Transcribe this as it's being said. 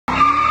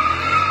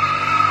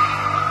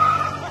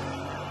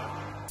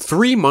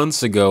3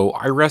 months ago,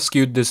 I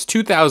rescued this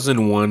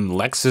 2001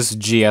 Lexus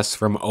GS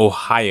from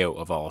Ohio,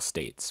 of all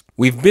states.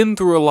 We've been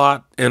through a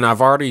lot, and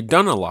I've already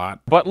done a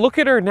lot, but look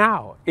at her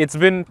now. It's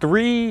been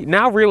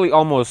really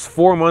almost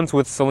 4 months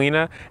with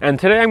Selena, and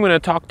today I'm going to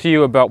talk to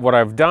you about what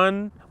I've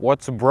done,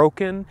 what's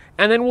broken,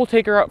 and then we'll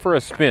take her out for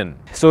a spin.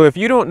 So if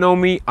you don't know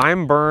me,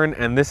 I'm Bern,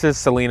 and this is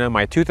Selena,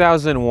 my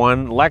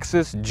 2001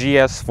 Lexus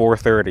GS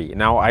 430.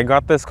 Now, I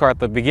got this car at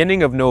the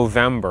beginning of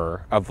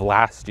November of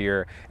last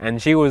year,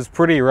 and she was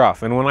pretty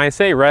rough. And when I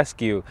say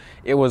rescue,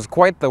 it was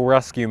quite the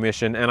rescue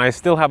mission, and I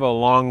still have a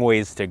long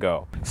ways to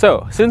go.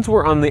 So, since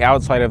we're on the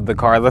outside of the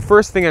car, the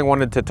first thing I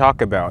wanted to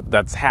talk about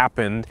that's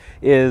happened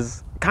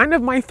is kind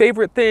of my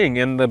favorite thing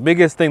and the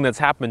biggest thing that's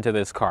happened to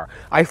this car.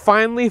 I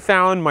finally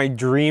found my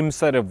dream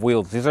set of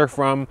wheels. These are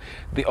from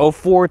the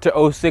 04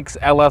 to 06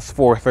 LS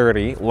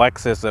 430,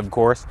 Lexus of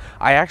course.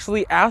 I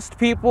actually asked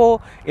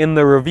people in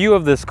the review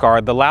of this car,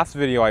 the last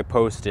video I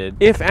posted,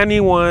 if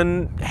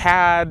anyone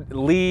had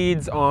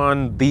leads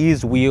on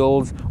these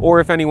wheels or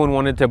if anyone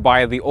wanted to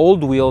buy the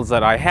old wheels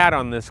that I had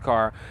on this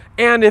car,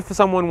 and if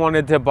someone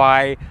wanted to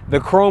buy the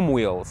chrome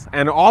wheels.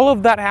 And all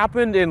of that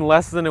happened in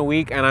less than a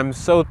week, and I'm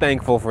so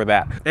thankful for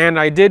that. And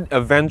I did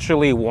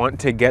eventually want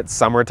to get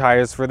summer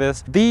tires for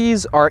this.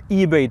 These are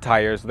eBay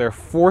tires. They're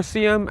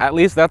Forcium, at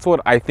least that's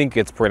what I think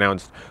it's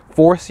pronounced.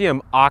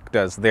 Forcium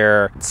Octas.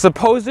 They're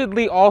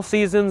supposedly all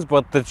seasons,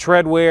 but the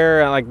tread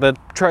wear, like the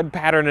tread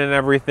pattern and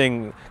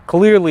everything,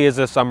 clearly is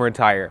a summer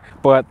tire.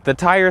 But the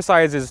tire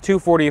size is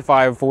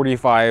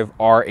 245/45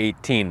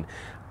 R18.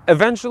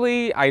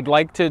 Eventually, I'd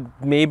like to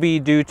maybe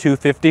do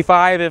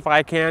 255 if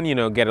I can, you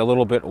know, get a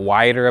little bit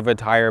wider of a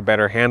tire,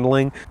 better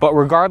handling. But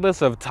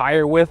regardless of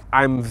tire width,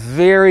 I'm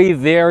very,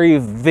 very,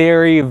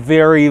 very,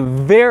 very,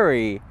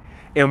 very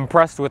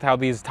impressed with how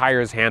these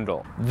tires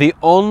handle. The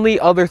only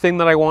other thing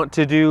that I want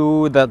to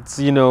do that's,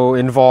 you know,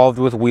 involved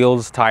with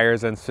wheels,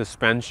 tires, and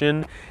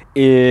suspension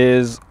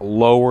is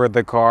lower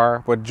the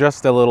car, but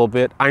just a little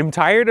bit. I'm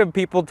tired of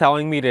people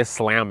telling me to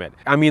slam it.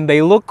 I mean,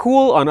 they look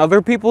cool on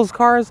other people's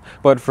cars,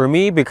 but for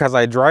me, because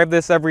I drive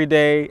this every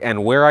day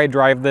and where I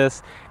drive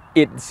this,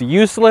 it's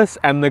useless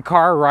and the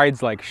car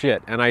rides like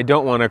shit, and I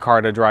don't want a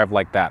car to drive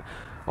like that.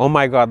 Oh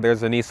my God,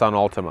 there's a Nissan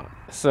Altima.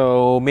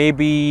 So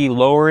maybe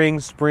lowering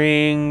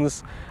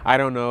springs, I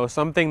don't know,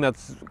 something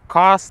that's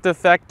cost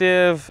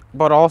effective,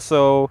 but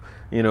also,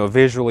 you know,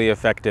 visually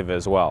effective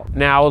as well.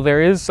 Now,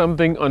 there is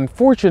something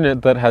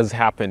unfortunate that has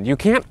happened.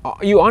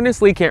 You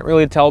honestly can't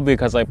really tell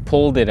because I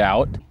pulled it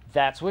out.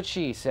 That's what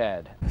she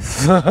said.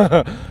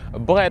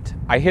 But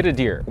I hit a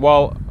deer.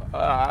 Well,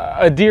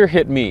 a deer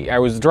hit me. I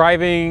was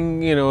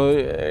driving, you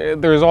know,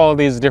 there's all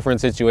these different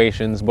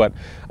situations, but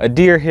a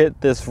deer hit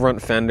this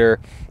front fender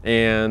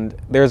and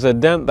there's a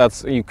dent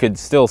that's you could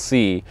still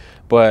see,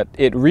 but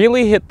it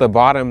really hit the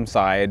bottom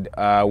side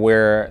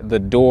where the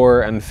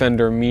door and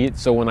fender meet,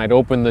 so when I'd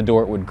open the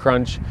door it would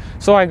crunch.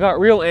 So I got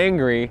real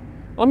angry.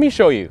 Let me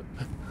show you.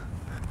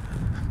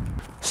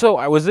 So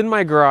I was in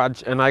my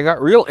garage and I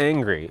got real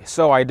angry.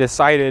 So I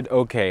decided,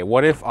 okay,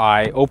 what if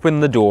I open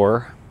the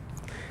door?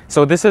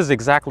 So this is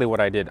exactly what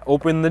I did.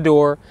 Open the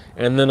door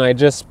and then I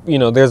just, you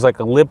know, there's like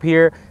a lip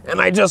here and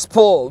I just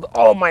pulled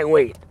all my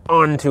weight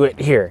onto it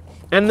here.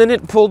 And then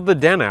it pulled the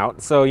dent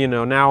out. So, you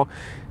know, now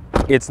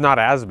it's not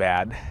as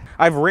bad.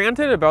 I've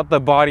ranted about the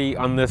body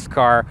on this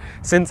car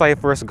since I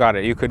first got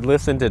it. You could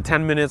listen to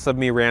 10 minutes of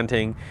me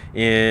ranting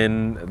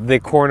in the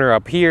corner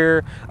up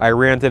here. I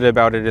ranted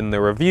about it in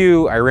the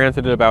review. I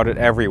ranted about it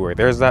everywhere.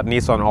 There's that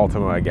Nissan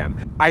Altima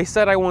again. I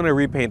said I want to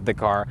repaint the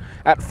car.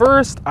 At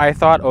first, I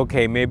thought,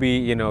 okay, maybe,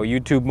 you know,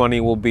 YouTube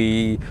money will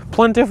be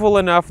plentiful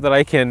enough that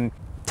I can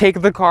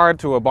take the car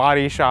to a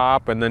body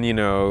shop and then, you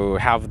know,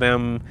 have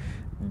them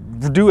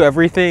do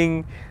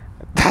everything.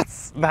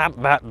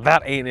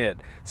 That ain't it.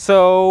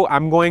 So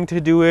I'm going to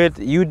do it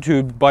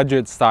YouTube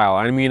budget style.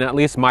 I mean, at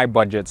least my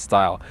budget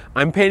style.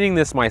 I'm painting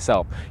this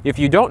myself. If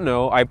you don't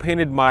know, I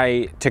painted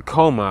my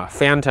Tacoma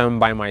Phantom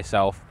by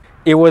myself.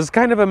 It was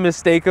kind of a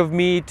mistake of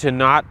me to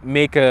not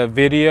make a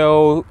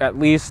video, at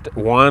least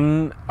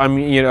one, I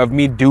mean, you know, of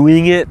me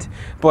doing it.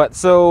 But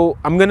so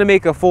I'm gonna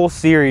make a full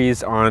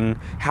series on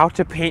how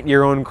to paint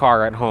your own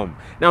car at home.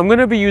 Now I'm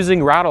gonna be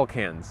using rattle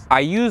cans. I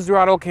used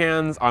rattle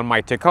cans on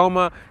my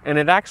Tacoma and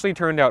it actually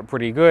turned out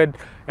pretty good.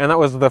 And that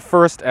was the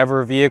first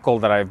ever vehicle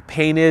that I've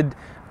painted.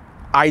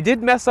 I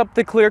did mess up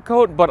the clear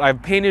coat, but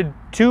I've painted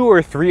 2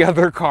 or 3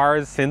 other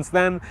cars since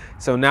then.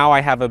 So now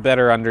I have a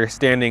better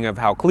understanding of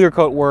how clear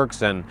coat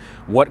works and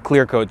what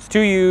clear coats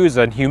to use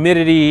and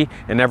humidity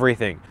and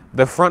everything.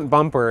 The front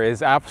bumper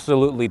is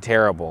absolutely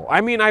terrible.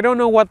 I mean, I don't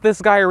know what this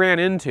guy ran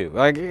into.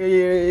 Like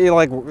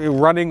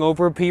running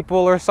over people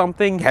or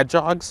something,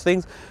 hedgehogs,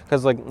 things.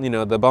 Because, like, you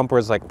know, the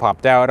bumper's like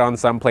popped out on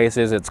some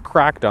places. It's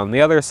cracked on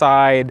the other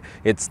side.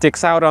 It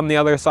sticks out on the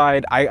other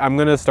side. I'm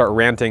gonna start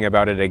ranting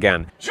about it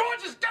again.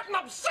 George is getting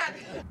upset!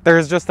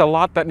 there's just a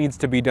lot that needs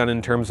to be done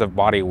in terms of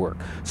body work.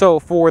 So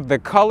for the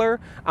color,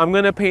 I'm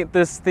gonna paint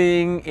this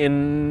thing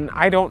in,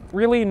 I don't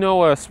really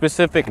know a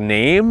specific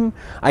name.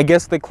 I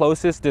guess the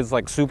closest is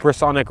like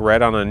supersonic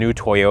red on a new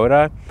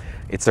Toyota.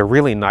 It's a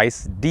really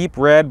nice deep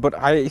red, but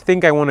I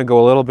think I want to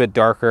go a little bit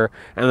darker,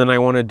 and then I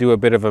want to do a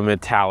bit of a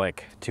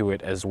metallic to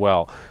it as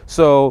well.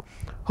 So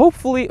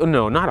hopefully,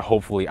 no, not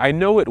hopefully, I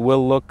know it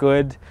will look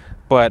good,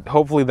 but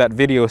hopefully that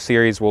video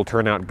series will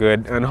turn out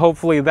good, and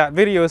hopefully that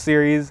video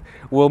series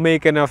will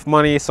make enough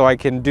money so I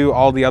can do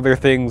all the other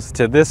things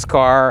to this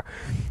car,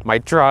 my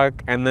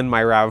truck, and then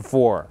my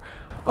RAV4.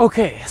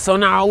 Okay, so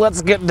now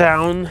let's get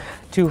down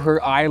to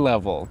her eye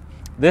level.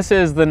 This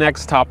is the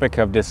next topic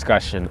of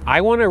discussion.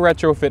 I want to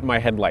retrofit my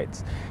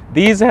headlights.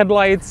 These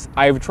headlights,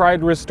 I've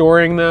tried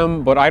restoring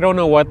them, but I don't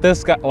know what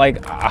this got,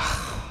 like,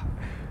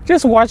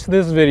 just watch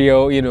this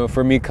video, you know,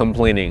 for me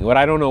complaining. But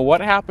I don't know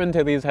what happened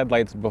to these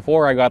headlights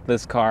before I got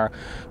this car,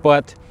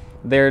 but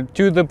they're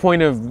to the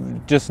point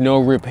of just no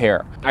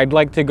repair. I'd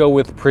like to go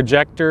with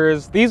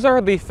projectors. These are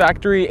the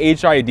factory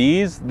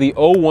HIDs. The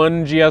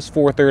 01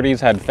 GS430s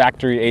had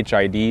factory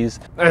HIDs,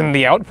 and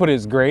the output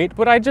is great,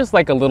 but I just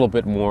like a little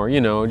bit more, you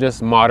know,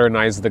 just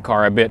modernize the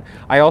car a bit.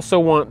 I also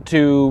want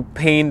to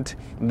paint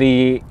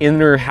the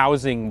inner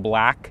housing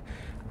black.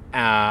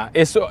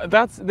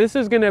 This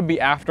is gonna be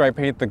after I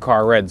paint the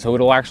car red, so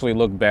it'll actually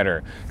look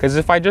better. Because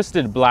if I just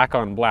did black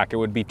on black, it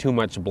would be too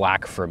much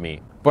black for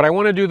me. But I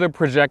want to do the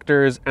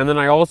projectors, and then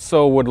I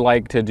also would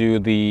like to do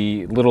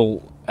the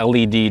little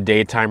LED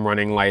daytime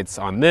running lights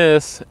on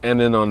this, and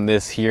then on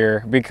this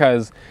here,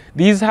 because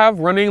these have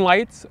running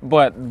lights,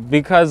 but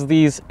because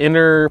these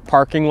inner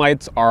parking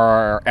lights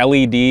are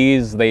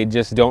LEDs, they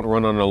just don't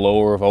run on a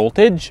lower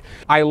voltage.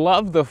 I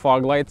love the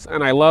fog lights,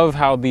 and I love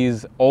how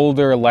these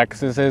older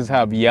Lexuses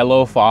have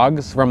yellow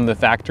fogs from the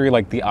factory,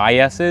 like the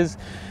ISs.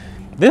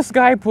 This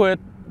guy put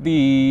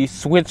the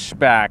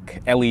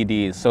switchback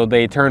LEDs, so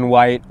they turn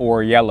white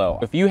or yellow.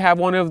 If you have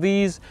one of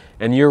these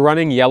and you're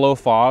running yellow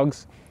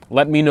fogs,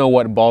 let me know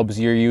what bulbs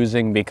you're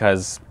using,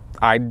 because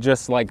I'd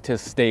just like to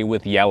stay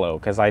with yellow,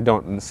 because I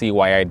don't see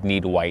why I'd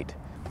need white.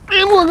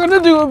 And we're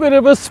gonna do a bit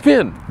of a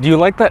spin. Do you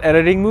like that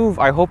editing move?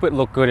 I hope it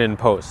looked good in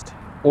post,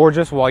 or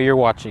just while you're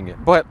watching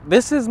it. But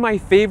this is my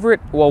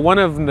favorite, well, one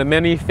of the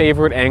many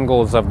favorite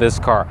angles of this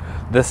car,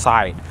 the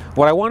side.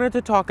 What I wanted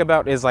to talk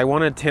about is I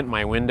want to tint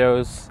my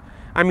windows.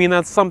 I mean,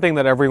 that's something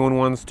that everyone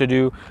wants to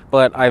do,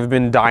 but I've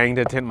been dying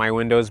to tint my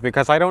windows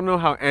because I don't know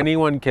how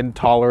anyone can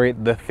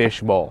tolerate the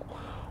fishbowl.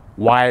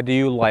 Why do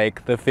you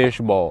like the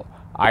fishbowl?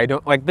 I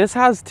don't, like, this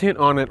has tint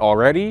on it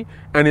already,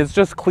 and it's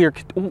just clear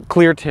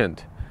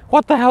tint.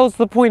 What the hell is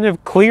the point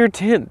of clear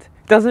tint?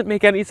 Doesn't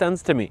make any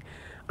sense to me.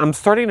 I'm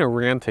starting to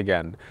rant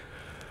again.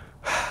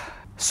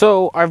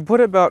 So I've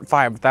put about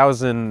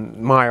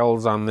 5,000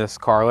 miles on this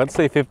car. Let's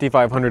say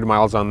 5,500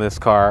 miles on this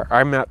car.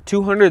 I'm at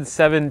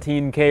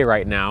 217K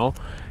right now,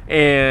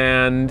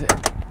 and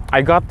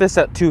I got this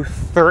at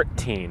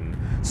 213.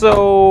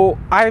 So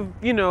I've,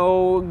 you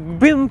know,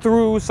 been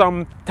through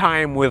some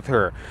time with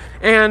her,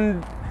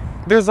 and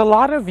there's a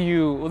lot of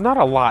you, not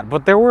a lot,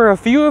 but there were a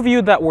few of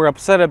you that were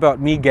upset about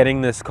me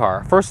getting this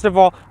car. First of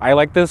all, I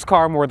like this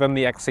car more than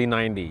the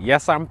XC90.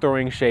 Yes, I'm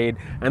throwing shade,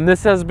 and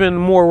this has been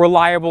more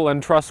reliable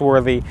and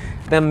trustworthy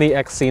than the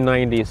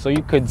XC90, so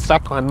you could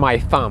suck on my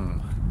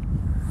thumb.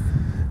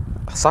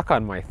 Suck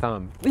on my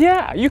thumb.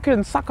 Yeah, you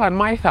can suck on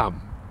my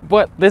thumb.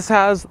 But this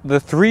has the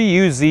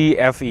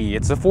 3UZ FE.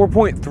 It's a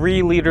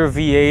 4.3 liter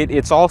V8.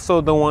 It's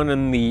also the one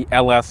in the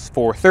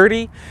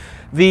LS430.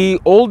 The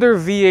older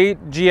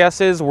V8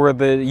 GSs were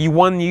the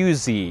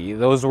 1UZ.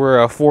 Those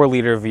were a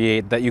 4-liter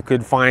V8 that you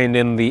could find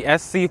in the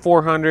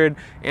SC400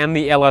 and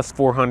the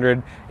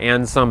LS400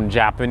 and some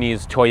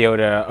Japanese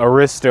Toyota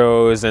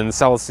Aristos and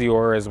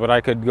Celsiors, but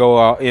I could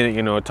go,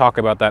 you know, talk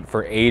about that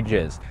for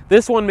ages.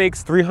 This one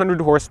makes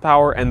 300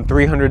 horsepower and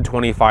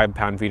 325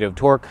 pound-feet of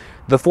torque.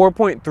 The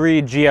 4.3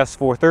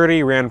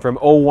 GS430 ran from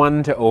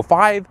 01 to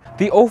 05.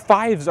 The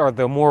 05s are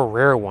the more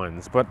rare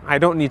ones, but I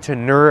don't need to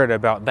nerd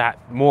about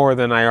that more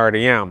than I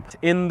already am.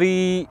 In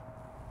the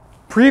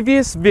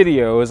previous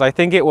videos, I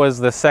think it was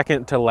the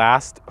second to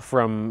last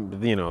from,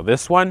 you know,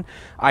 this one,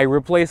 I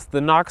replaced the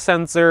knock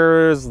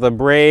sensors, the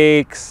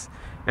brakes,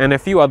 and a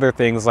few other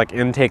things like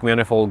intake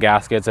manifold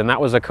gaskets, and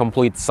that was a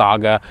complete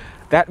saga.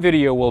 That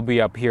video will be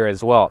up here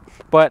as well.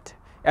 But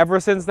ever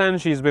since then,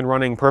 she's been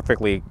running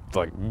perfectly,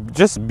 like,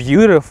 just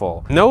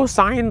beautiful. No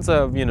signs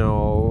of, you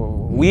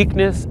know,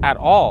 weakness at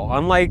all.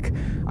 Unlike,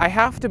 I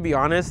have to be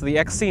honest, the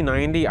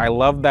XC90, I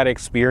loved that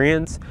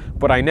experience,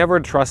 but I never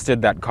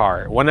trusted that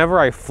car. Whenever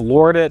I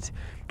floored it,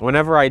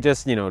 whenever I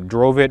just, you know,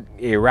 drove it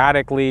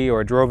erratically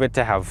or drove it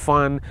to have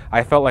fun,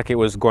 I felt like it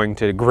was going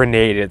to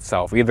grenade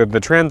itself, either the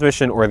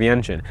transmission or the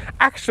engine.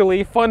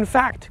 Actually, fun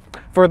fact,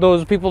 for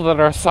those people that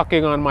are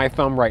sucking on my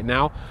thumb right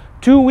now,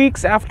 2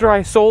 weeks after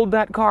I sold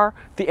that car,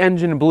 the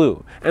engine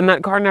blew. And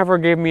that car never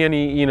gave me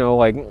any, you know,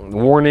 like,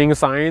 warning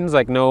signs,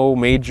 like no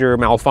major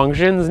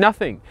malfunctions,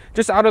 nothing.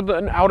 Just out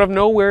of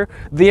nowhere,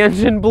 the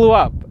engine blew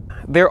up.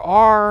 There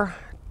are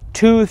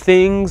two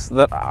things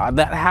that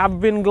that have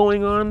been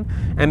going on,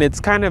 and it's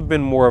kind of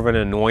been more of an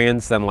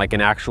annoyance than like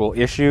an actual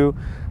issue.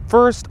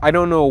 First, I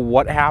don't know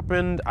what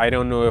happened. I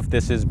don't know if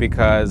this is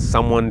because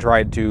someone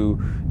tried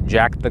to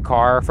jack the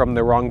car from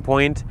the wrong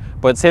point,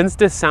 but since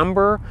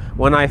December,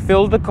 when I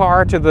filled the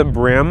car to the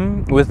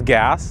brim with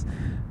gas,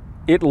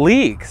 it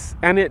leaks,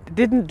 and it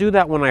didn't do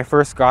that when I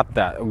first got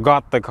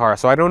the car,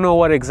 so I don't know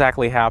what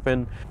exactly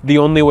happened. The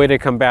only way to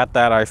combat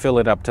that, I fill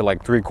it up to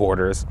like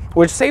 3/4,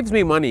 which saves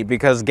me money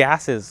because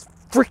gas is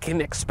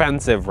freaking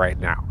expensive right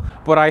now.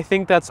 But I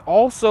think that's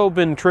also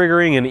been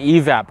triggering an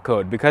evap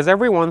code, because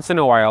every once in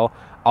a while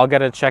I'll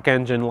get a check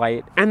engine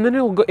light and then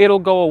it'll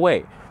go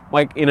away.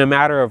 Like in a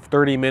matter of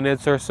 30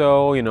 minutes or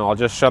so, you know, I'll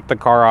just shut the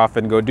car off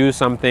and go do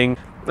something,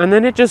 and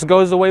then it just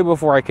goes away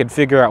before I could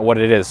figure out what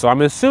it is. So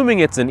I'm assuming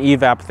it's an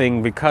evap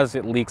thing because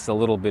it leaks a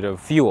little bit of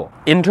fuel.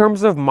 In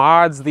terms of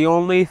mods, the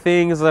only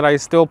things that I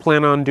still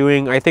plan on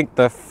doing, I think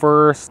the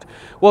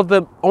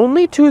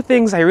only two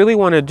things I really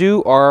want to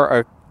do are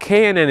a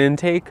K&N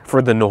intake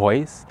for the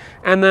noise,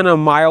 and then a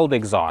mild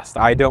exhaust.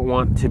 I don't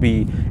want to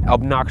be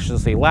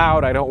obnoxiously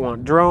loud. I don't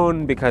want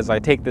drone because I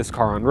take this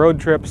car on road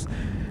trips.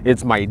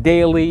 It's my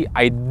daily.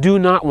 I do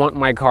not want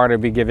my car to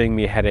be giving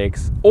me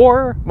headaches,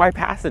 or my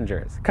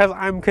passengers, because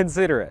I'm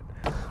considerate.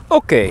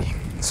 Okay,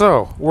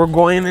 so we're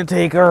going to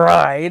take a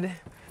ride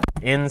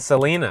in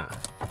Selena.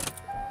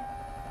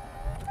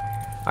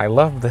 I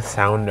love the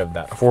sound of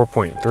that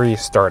 4.3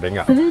 starting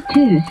up.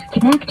 Bluetooth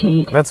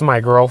connected. That's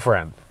my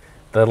girlfriend,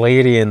 the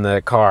lady in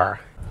the car.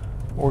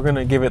 We're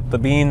gonna give it the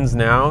beans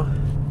now.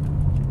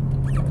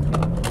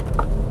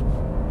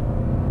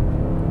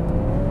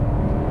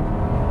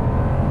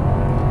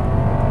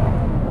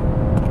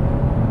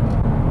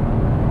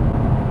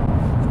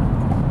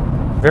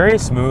 Very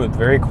smooth,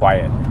 very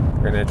quiet.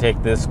 We're gonna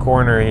take this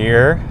corner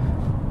here.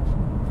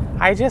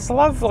 I just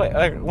love,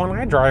 like when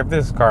I drive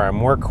this car, I'm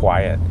more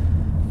quiet.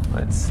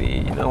 Let's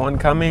see, no one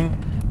coming?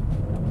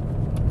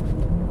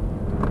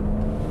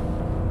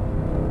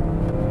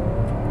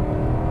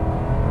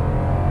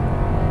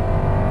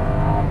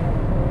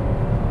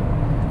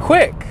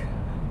 Quick!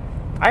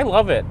 I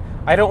love it.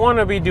 I don't want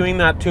to be doing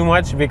that too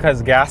much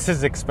because gas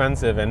is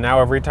expensive, and now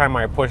every time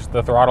I push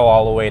the throttle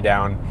all the way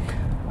down,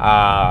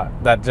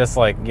 that just,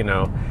 like, you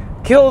know,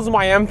 kills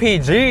my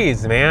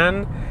MPGs,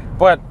 man.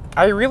 But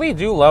I really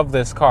do love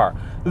this car.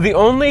 The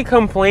only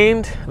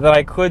complaint that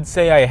I could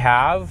say I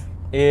have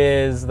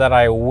is that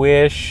I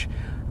wish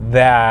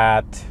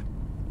that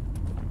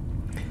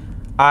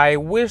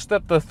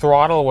the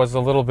throttle was a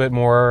little bit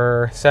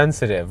more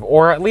sensitive,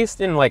 or at least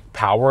in like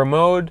power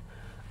mode,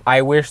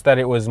 I wish that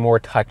it was more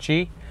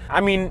touchy.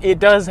 I mean, it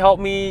does help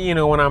me, you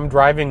know, when I'm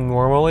driving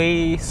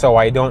normally, so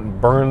I don't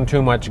burn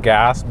too much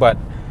gas, but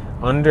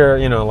under,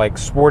 you know, like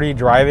sporty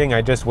driving,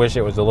 I just wish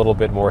it was a little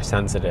bit more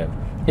sensitive.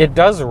 It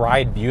does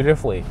ride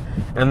beautifully,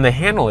 and the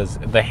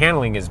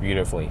handling is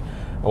beautifully.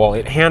 Well,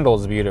 it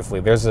handles beautifully.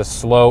 There's a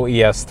slow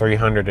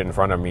ES300 in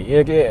front of me.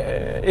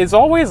 It's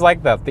always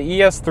like that. The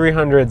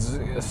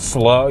ES300's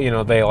slow, you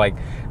know,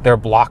 they're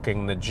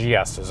blocking the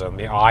GS's and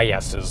the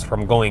IS's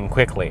from going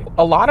quickly.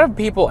 A lot of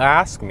people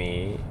ask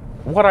me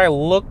what I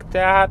looked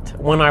at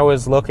when I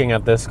was looking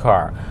at this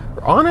car.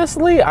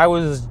 Honestly, I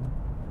was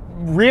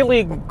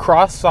really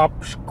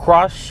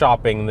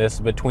cross-shopping this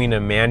between a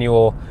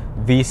manual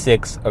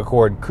V6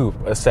 Accord Coupe,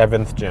 a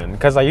 7th gen,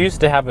 because I used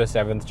to have a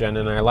 7th gen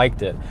and I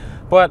liked it,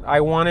 but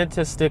I wanted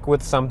to stick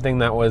with something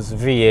that was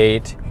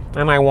V8,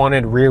 and I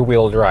wanted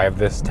rear-wheel drive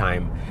this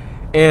time.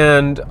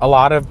 And a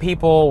lot of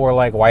people were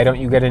like, why don't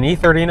you get an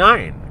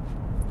E39?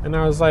 And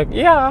I was like,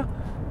 yeah,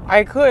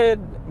 I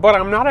could, but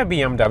I'm not a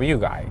BMW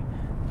guy.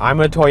 I'm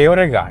a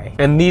Toyota guy.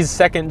 And these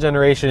second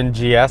generation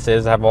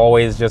GS's have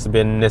always just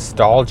been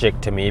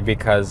nostalgic to me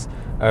because,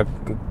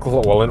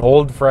 well, an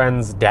old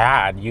friend's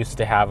dad used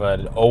to have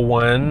an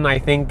 '01, I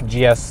think,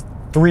 GS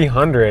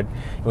 300.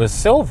 It was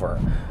silver.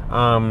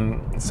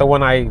 So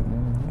when I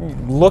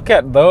look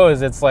at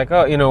those, it's like,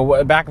 oh, you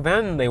know, back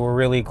then they were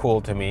really cool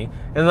to me.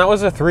 And that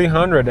was a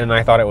 300, and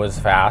I thought it was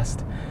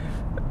fast.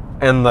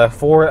 And the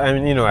I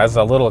mean, you know, as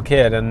a little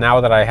kid, and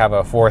now that I have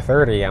a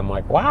 430, I'm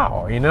like,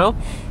 wow, you know?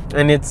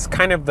 And it's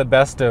kind of the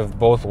best of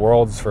both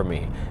worlds for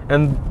me.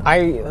 And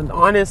I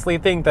honestly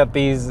think that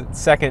these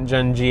second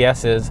gen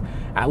GS's,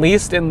 at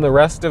least in the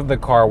rest of the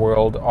car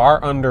world, are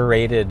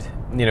underrated,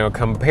 you know,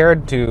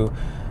 compared to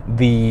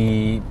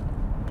the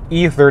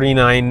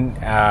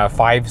E39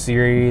 5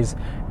 Series,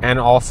 and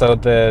also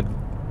the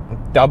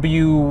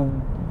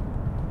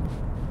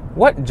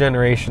what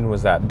generation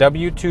was that?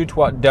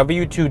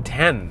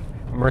 W210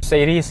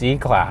 Mercedes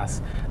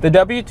E-Class. The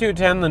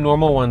W210, the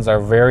normal ones, are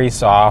very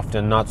soft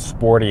and not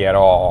sporty at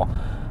all.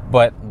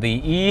 But the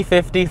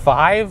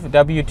E55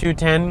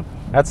 W210,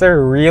 that's a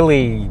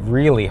really,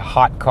 really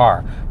hot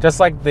car. Just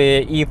like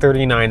the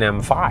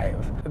E39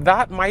 M5.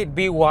 That might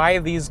be why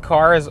these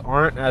cars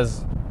aren't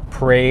as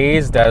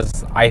praised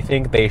as I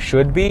think they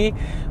should be,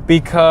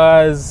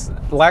 because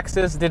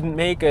Lexus didn't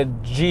make a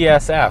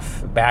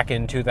GSF back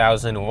in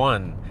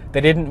 2001.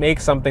 They didn't make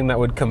something that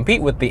would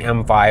compete with the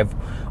M5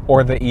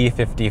 or the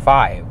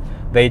E55.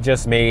 they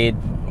just made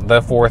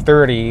the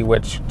 430,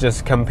 which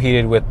just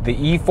competed with the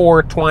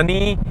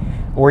E420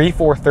 or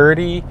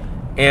E430,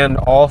 and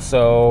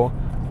also,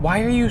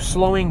 why are you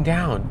slowing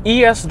down?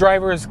 ES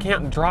drivers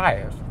can't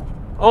drive.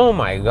 Oh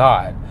my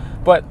God.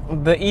 But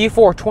the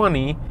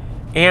E420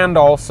 and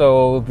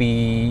also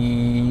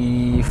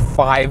the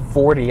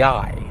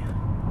 540i.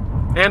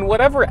 And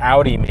whatever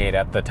Audi made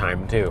at the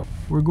time too.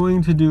 We're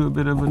going to do a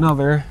bit of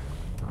another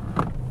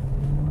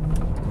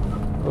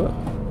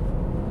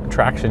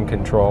traction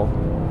control.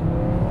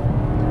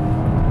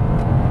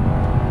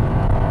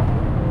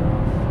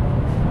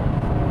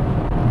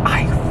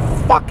 I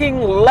fucking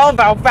love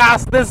how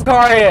fast this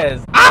car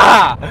is.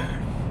 Ah!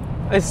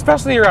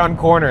 Especially around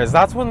corners.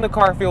 That's when the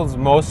car feels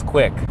most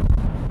quick.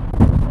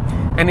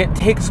 And it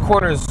takes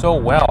corners so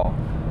well.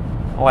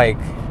 Like,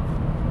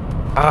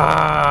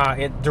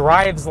 it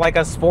drives like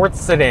a sports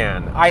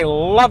sedan. I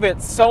love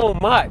it so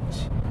much.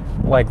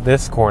 Like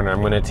this corner,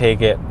 I'm gonna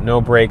take it,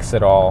 no brakes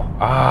at all.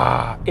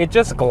 It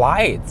just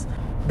glides.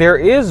 There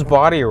is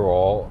body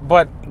roll,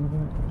 but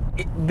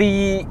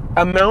the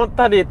amount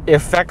that it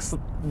affects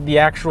the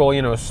actual,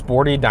 you know,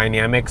 sporty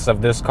dynamics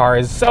of this car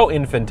is so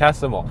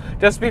infinitesimal.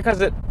 Just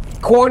because it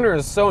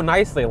corners so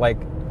nicely, like,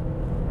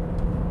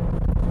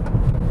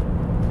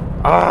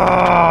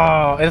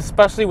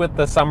 especially with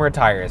the summer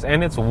tires,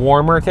 and it's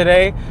warmer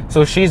today,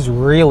 so she's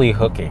really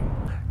hooking.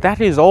 That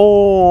is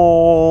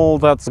all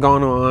that's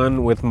gone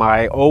on with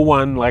my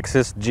 01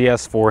 Lexus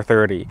GS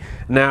 430.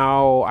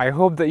 Now, I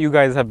hope that you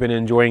guys have been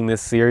enjoying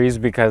this series,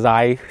 because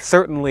I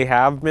certainly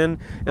have been,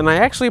 and I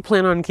actually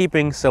plan on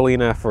keeping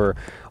Selena for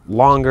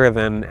longer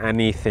than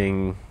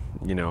anything,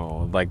 you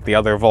know, like the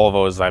other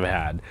Volvos I've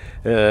had.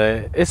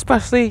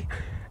 Especially,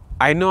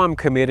 I know I'm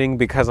committing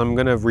because I'm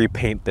gonna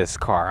repaint this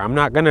car. I'm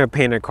not gonna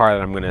paint a car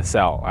that I'm gonna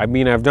sell. I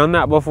mean, I've done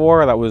that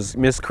before. That was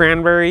Miss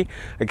Cranberry,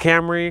 a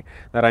Camry,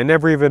 that I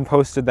never even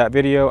posted that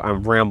video.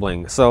 I'm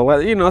rambling. So,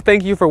 you know,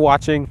 thank you for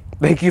watching.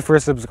 Thank you for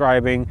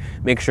subscribing.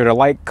 Make sure to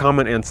like,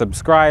 comment, and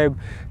subscribe.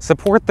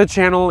 Support the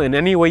channel in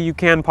any way you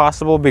can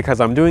possible, because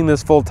I'm doing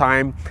this full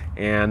time.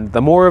 And the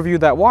more of you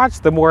that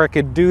watch, the more I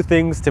could do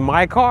things to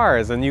my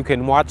cars, and you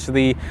can watch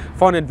the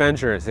fun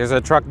adventures. There's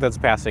a truck that's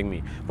passing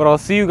me. But I'll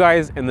see you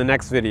guys in the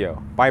next video.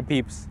 Bye,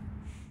 peeps.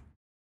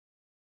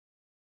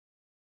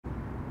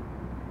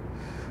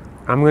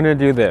 I'm gonna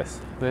do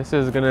this. This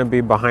is gonna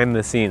be behind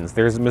the scenes.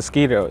 There's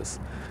mosquitoes.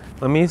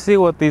 Let me see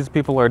what these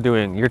people are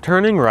doing. You're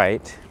turning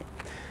right.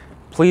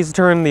 Please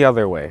turn the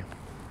other way.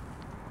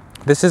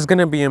 This is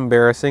gonna be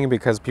embarrassing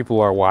because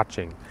people are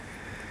watching.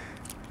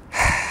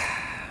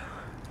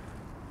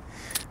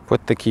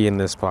 Put the key in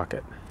this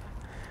pocket.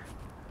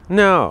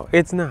 No,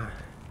 it's not.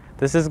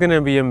 This is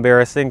gonna be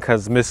embarrassing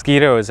because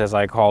mosquitoes, as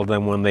I call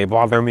them when they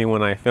bother me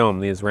when I film,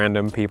 these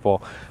random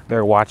people,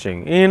 they're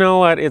watching. You know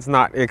what, it's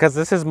not, because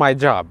this is my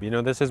job, you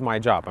know, this is my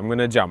job. I'm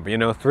gonna jump, you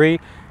know, 3,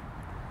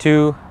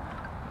 2,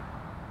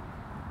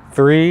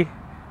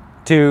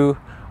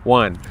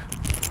 1.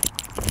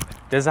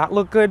 Does that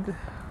look good?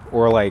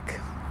 Or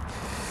like,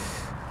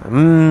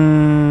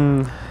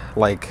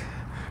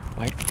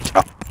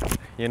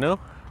 you know?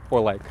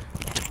 Or like,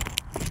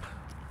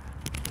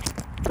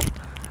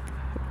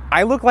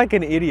 I look like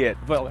an idiot,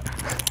 but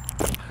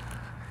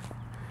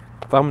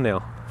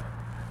thumbnail.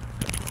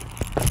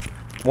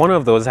 One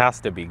of those has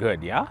to be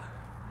good, yeah?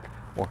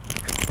 Or,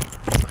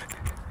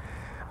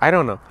 I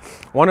don't know.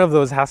 One of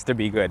those has to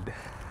be good.